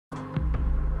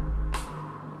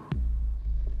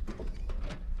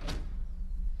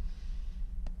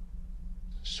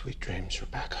Sweet dreams,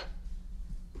 Rebecca.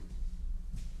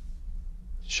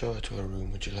 Show her to her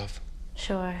room, would you, love?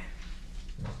 Sure.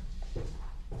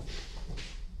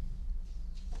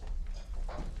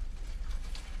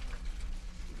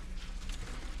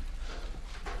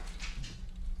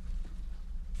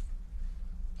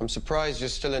 I'm surprised you're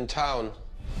still in town.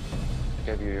 I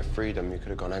gave you your freedom. You could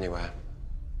have gone anywhere.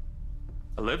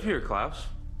 I live here, Klaus.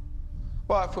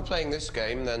 Well, if we're playing this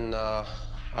game, then I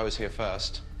was here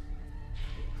first.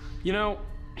 You know,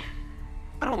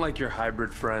 I don't like your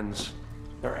hybrid friends.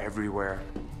 They're everywhere,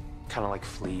 kind of like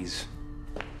fleas.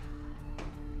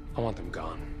 I want them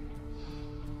gone.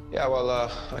 Yeah, well,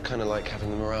 I kind of like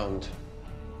having them around.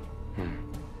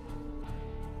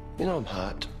 You know, I'm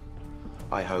hurt.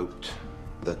 I hoped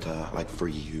that I'd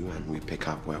free you and we'd pick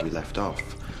up where we left off.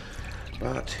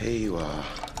 But here you are,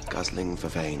 guzzling for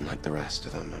vein like the rest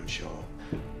of them, I'm sure.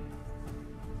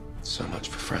 So much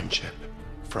for friendship.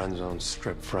 Friends don't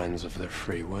strip friends of their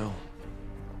free will.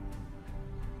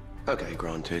 Okay,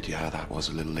 granted, yeah, that was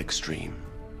a little extreme.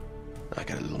 I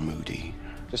get a little moody.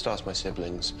 Just ask my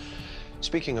siblings.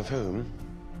 Speaking of whom,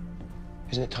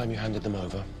 isn't it time you handed them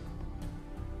over?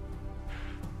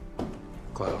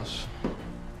 Klaus,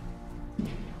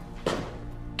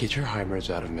 get your hybrids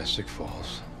out of Mystic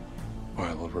Falls, or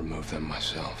I will remove them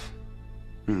myself.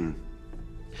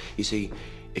 You see,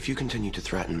 if you continue to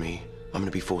threaten me, I'm gonna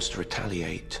be forced to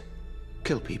retaliate,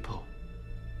 kill people,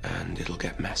 and it'll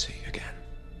get messy again.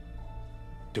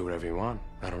 Do whatever you want.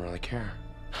 I don't really care.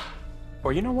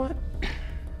 Or you know what?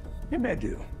 Maybe I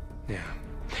do.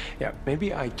 Yeah,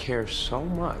 maybe I care so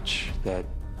much that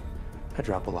I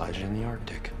drop Elijah in the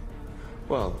Arctic.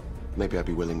 Well, maybe I'd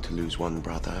be willing to lose one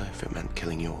brother if it meant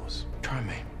killing yours. Try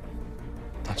me.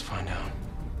 Let's find out.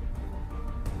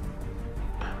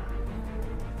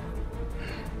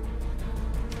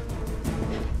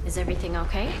 Is everything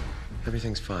okay?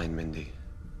 Everything's fine, Mindy.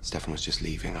 Stefan was just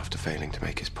leaving after failing to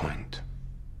make his point.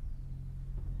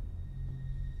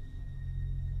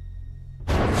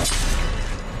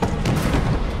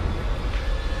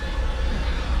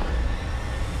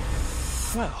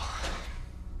 Well,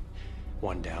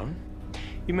 one down.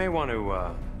 You may want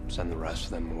to send the rest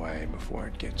of them away before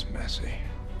it gets messy.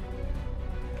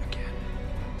 Again.